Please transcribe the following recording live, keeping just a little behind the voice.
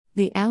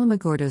The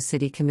Alamogordo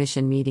City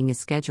Commission meeting is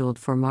scheduled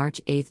for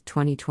March 8,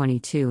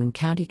 2022 and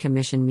County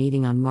Commission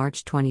meeting on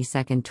March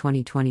 22,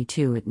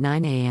 2022 at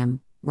 9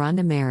 a.m.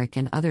 Ronda Merrick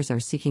and others are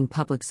seeking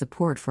public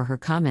support for her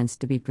comments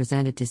to be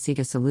presented to seek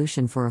a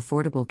solution for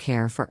affordable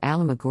care for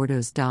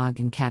Alamogordo's dog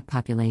and cat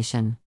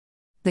population.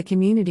 The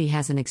community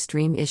has an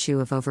extreme issue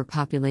of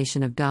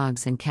overpopulation of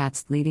dogs and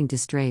cats leading to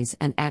strays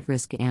and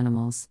at-risk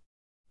animals.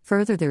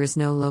 Further, there is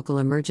no local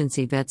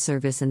emergency vet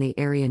service in the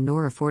area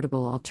nor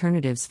affordable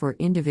alternatives for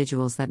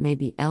individuals that may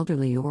be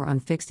elderly or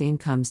on fixed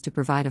incomes to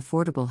provide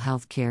affordable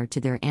health care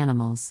to their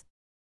animals.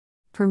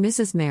 Per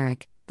Mrs.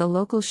 Merrick, the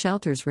local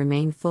shelters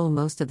remain full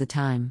most of the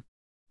time.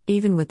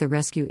 Even with the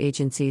rescue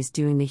agencies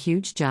doing the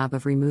huge job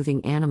of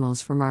removing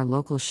animals from our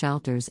local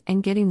shelters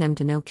and getting them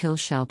to no-kill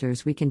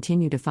shelters, we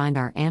continue to find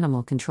our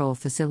animal control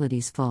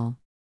facilities full.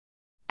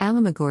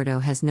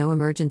 Alamogordo has no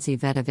emergency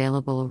vet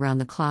available around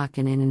the clock,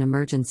 and in an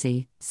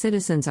emergency,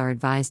 citizens are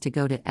advised to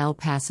go to El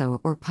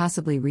Paso or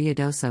possibly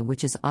Ruidoso,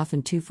 which is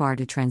often too far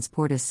to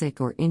transport a sick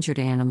or injured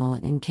animal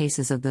in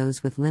cases of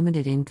those with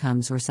limited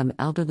incomes or some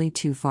elderly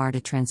too far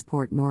to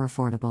transport nor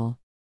affordable.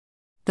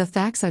 The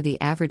facts are the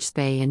average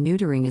spay and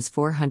neutering is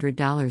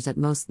 $400 at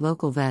most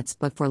local vets,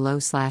 but for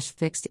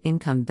low/fixed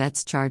income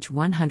vets charge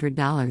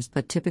 $100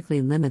 but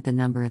typically limit the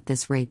number at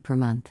this rate per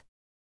month.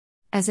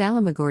 As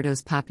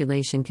Alamogordo's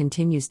population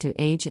continues to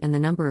age and the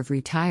number of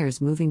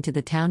retirees moving to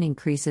the town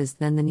increases,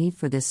 then the need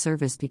for this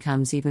service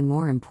becomes even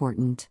more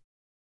important.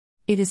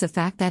 It is a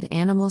fact that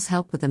animals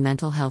help with the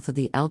mental health of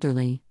the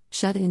elderly,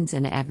 shut-ins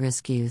and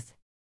at-risk youth.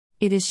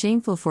 It is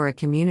shameful for a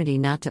community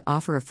not to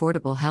offer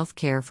affordable health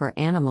care for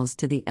animals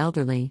to the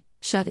elderly,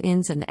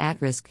 shut-ins and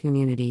at-risk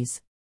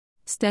communities.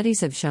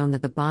 Studies have shown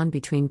that the bond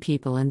between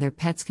people and their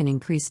pets can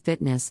increase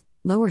fitness,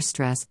 lower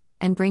stress,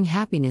 and bring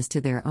happiness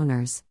to their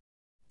owners.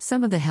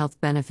 Some of the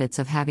health benefits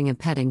of having a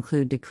pet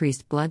include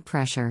decreased blood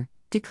pressure,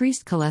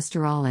 decreased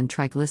cholesterol and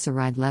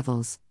triglyceride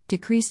levels,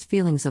 decreased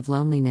feelings of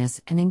loneliness,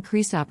 and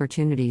increased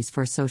opportunities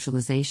for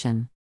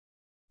socialization.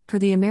 Per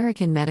the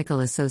American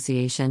Medical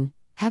Association,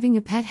 having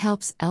a pet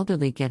helps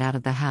elderly get out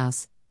of the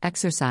house,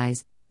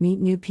 exercise, meet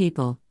new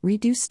people,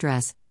 reduce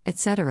stress,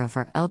 etc.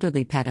 For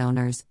elderly pet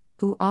owners,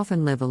 who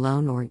often live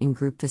alone or in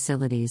group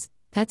facilities,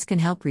 pets can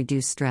help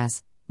reduce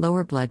stress,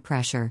 lower blood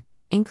pressure,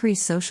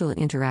 increase social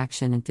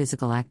interaction and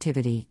physical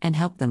activity, and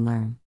help them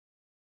learn.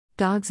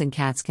 Dogs and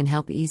cats can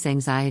help ease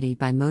anxiety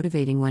by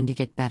motivating one to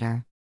get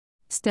better.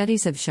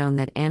 Studies have shown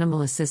that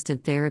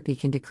animal-assisted therapy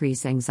can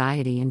decrease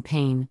anxiety and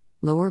pain,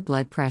 lower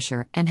blood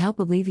pressure, and help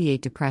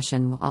alleviate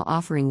depression while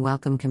offering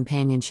welcome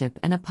companionship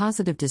and a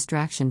positive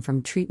distraction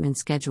from treatment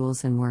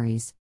schedules and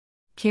worries.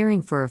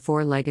 Caring for a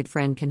four-legged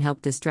friend can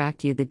help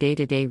distract you the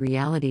day-to-day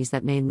realities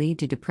that may lead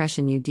to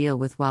depression you deal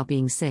with while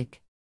being sick.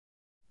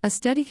 A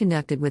study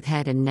conducted with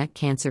head and neck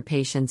cancer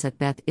patients at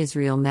Beth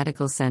Israel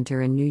Medical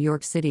Center in New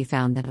York City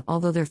found that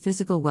although their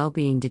physical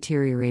well-being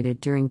deteriorated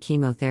during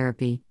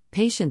chemotherapy,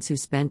 patients who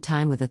spent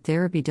time with a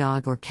therapy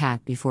dog or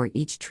cat before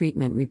each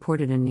treatment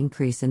reported an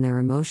increase in their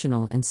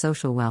emotional and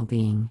social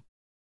well-being.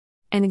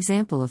 An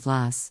example of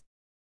loss.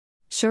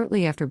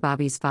 Shortly after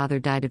Bobby's father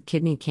died of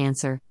kidney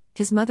cancer,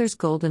 his mother's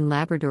golden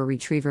Labrador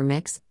Retriever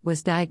mix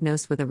was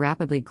diagnosed with a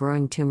rapidly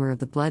growing tumor of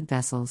the blood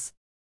vessels.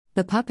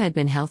 The pup had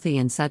been healthy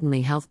and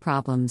suddenly health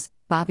problems.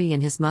 Bobby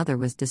and his mother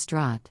was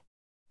distraught.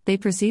 They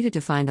proceeded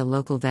to find a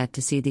local vet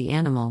to see the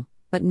animal,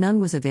 but none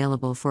was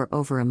available for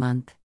over a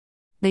month.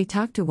 They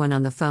talked to one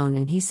on the phone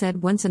and he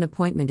said once an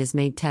appointment is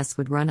made, tests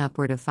would run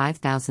upward of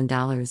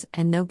 $5,000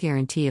 and no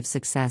guarantee of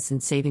success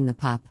in saving the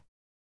pup.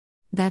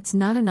 That's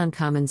not an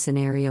uncommon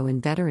scenario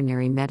in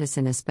veterinary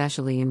medicine,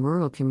 especially in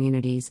rural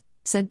communities,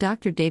 said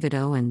Dr. David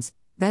Owens,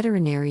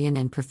 veterinarian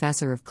and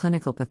professor of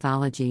clinical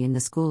pathology in the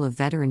School of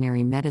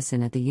Veterinary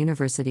Medicine at the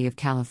University of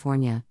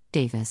California,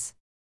 Davis.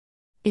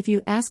 If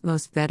you ask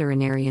most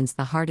veterinarians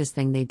the hardest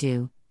thing they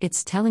do,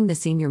 it's telling the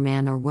senior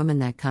man or woman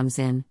that comes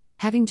in,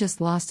 having just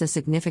lost a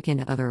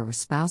significant other or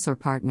spouse or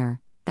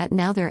partner, that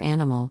now their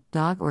animal,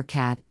 dog or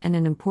cat, and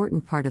an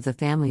important part of the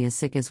family is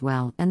sick as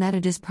well, and that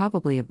it is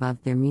probably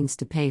above their means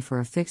to pay for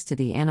a fix to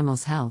the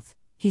animal's health,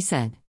 he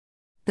said.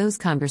 Those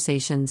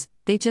conversations,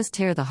 they just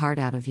tear the heart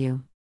out of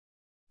you.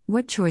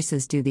 What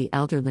choices do the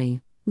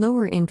elderly,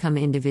 lower-income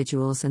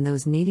individuals and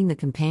those needing the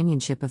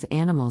companionship of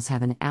animals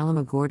have in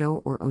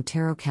Alamogordo or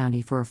Otero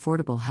County for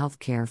affordable health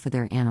care for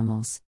their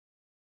animals?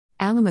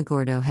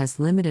 Alamogordo has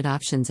limited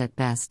options at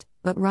best,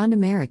 but Ronda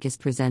Merrick is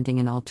presenting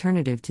an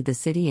alternative to the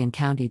city and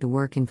county to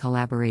work in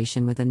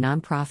collaboration with a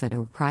nonprofit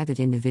or private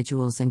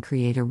individuals and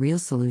create a real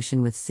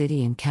solution with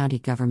city and county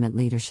government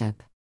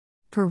leadership.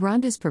 Per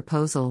Ronda's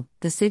proposal,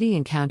 the city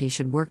and county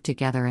should work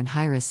together and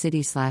hire a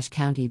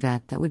city/county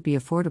vet that would be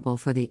affordable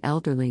for the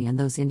elderly and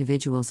those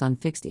individuals on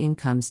fixed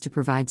incomes to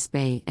provide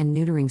spay and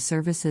neutering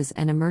services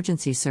and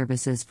emergency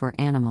services for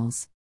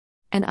animals.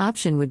 An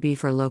option would be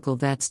for local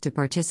vets to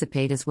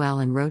participate as well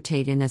and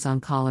rotate in as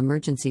on-call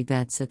emergency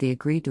vets at the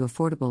agreed to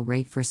affordable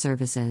rate for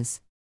services.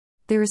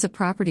 There is a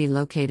property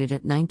located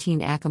at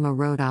 19 Acoma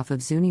Road off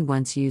of Zuni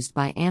once used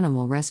by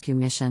Animal Rescue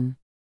Mission.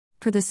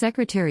 Per the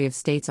Secretary of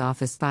State's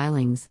office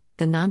filings,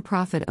 The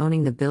nonprofit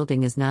owning the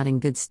building is not in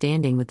good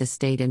standing with the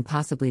state, and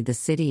possibly the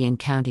city and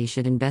county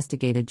should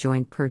investigate a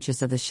joint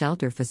purchase of the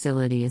shelter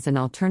facility as an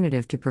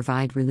alternative to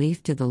provide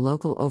relief to the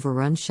local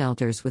overrun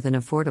shelters with an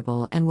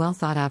affordable and well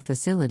thought out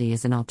facility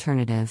as an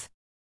alternative.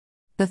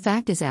 The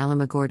fact is,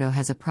 Alamogordo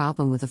has a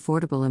problem with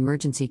affordable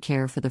emergency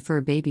care for the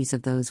fur babies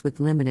of those with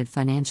limited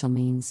financial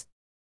means.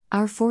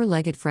 Our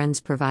four-legged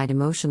friends provide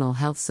emotional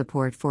health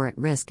support for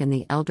at-risk and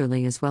the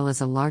elderly, as well as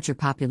a larger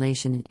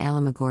population in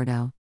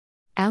Alamogordo.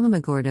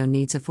 Alamogordo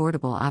needs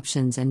affordable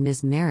options, and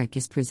Ms. Merrick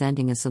is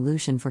presenting a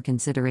solution for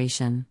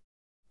consideration.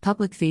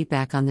 Public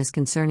feedback on this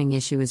concerning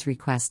issue is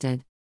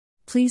requested.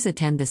 Please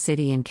attend the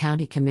City and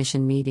County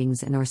Commission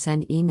meetings and/or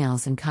send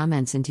emails and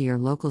comments into your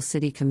local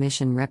City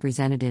Commission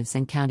representatives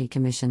and County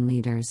Commission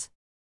leaders.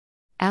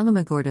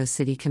 Alamogordo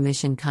City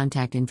Commission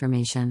contact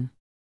information.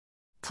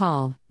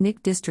 Call,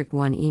 Nick District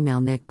 1, email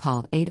Nick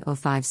Paul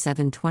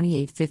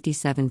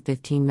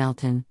 8057285715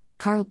 Melton,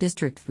 Carl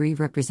District 3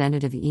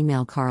 Representative,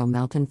 email Carl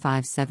Melton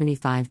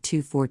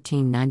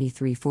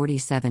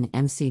 575-214-9347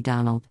 MC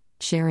Donald,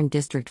 Sharon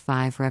District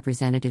 5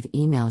 Representative,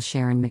 email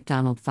Sharon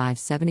McDonald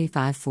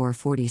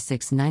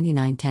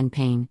 575-446-9910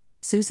 Payne,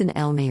 Susan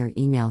L. Mayor,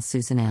 email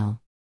Susan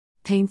L.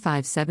 Payne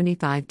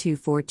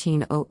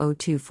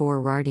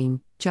 575-214-0024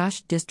 Rarding,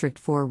 Josh District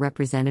 4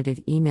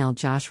 Representative, email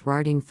Josh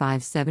Rarding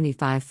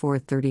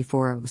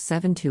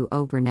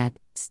 575-434-0720 Burnett,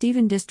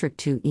 Stephen District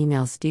 2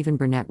 email Stephen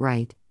Burnett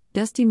Wright,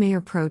 Dusty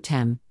Mayor Pro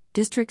Tem,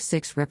 District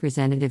 6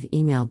 Representative,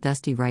 email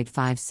Dusty Wright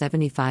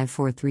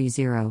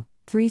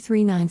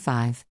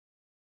 575-430-3395.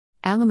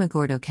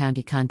 Alamogordo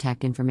County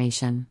contact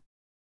information.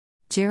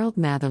 Gerald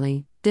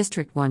Matherly,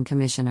 District 1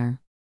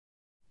 Commissioner.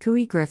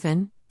 Cooey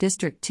Griffin,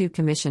 District 2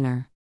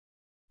 Commissioner.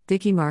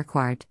 Vicky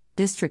Marquardt,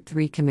 District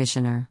 3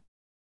 Commissioner.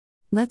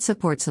 Let's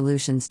support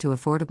solutions to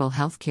affordable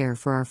health care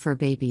for our fur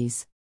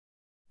babies.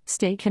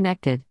 Stay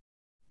connected.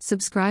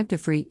 Subscribe to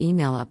free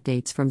email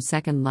updates from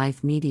Second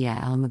Life Media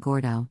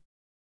Alamogordo.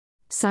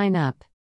 Sign up.